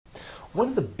One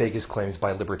of the biggest claims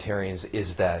by libertarians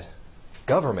is that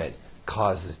government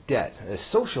causes debt.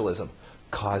 Socialism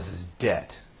causes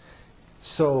debt.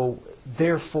 So,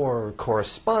 therefore,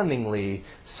 correspondingly,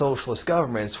 socialist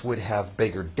governments would have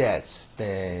bigger debts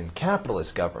than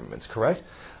capitalist governments, correct?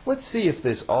 Let's see if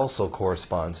this also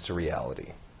corresponds to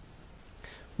reality.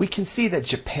 We can see that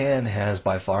Japan has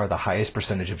by far the highest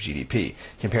percentage of GDP.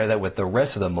 Compare that with the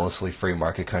rest of the mostly free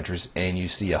market countries and you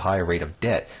see a high rate of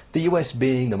debt. The US,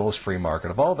 being the most free market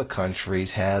of all the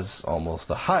countries, has almost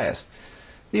the highest.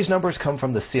 These numbers come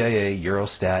from the CIA,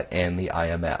 Eurostat, and the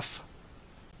IMF.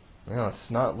 Well, it's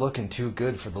not looking too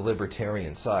good for the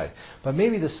libertarian side, but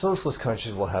maybe the socialist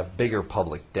countries will have bigger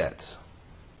public debts.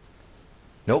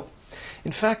 Nope.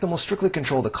 In fact, the most strictly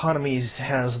controlled economies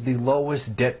has the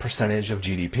lowest debt percentage of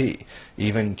GDP.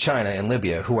 Even China and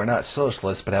Libya, who are not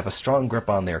socialist but have a strong grip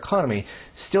on their economy,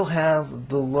 still have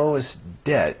the lowest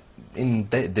debt in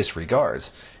this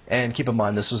regards. And keep in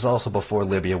mind, this was also before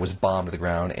Libya was bombed to the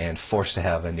ground and forced to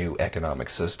have a new economic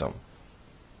system.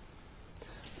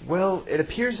 Well, it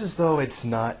appears as though it's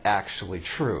not actually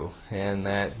true, and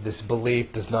that this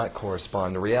belief does not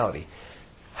correspond to reality.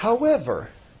 However,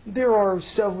 there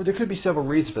could be several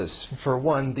reasons for this. For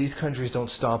one, these countries don't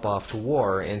stomp off to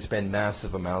war and spend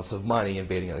massive amounts of money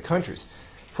invading other countries.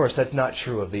 Of course, that's not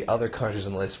true of the other countries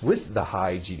on the list with the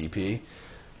high GDP,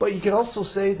 but you could also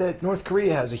say that North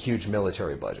Korea has a huge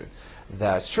military budget.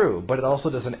 That's true, but it also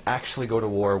doesn't actually go to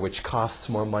war, which costs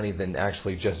more money than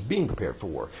actually just being prepared for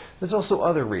war. There's also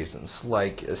other reasons,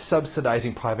 like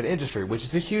subsidizing private industry, which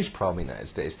is a huge problem in the United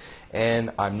States,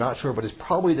 and I'm not sure, but it's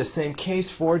probably the same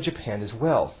case for Japan as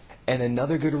well. And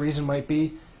another good reason might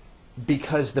be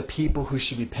because the people who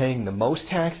should be paying the most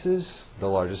taxes, the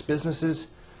largest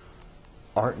businesses,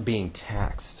 aren't being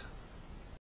taxed.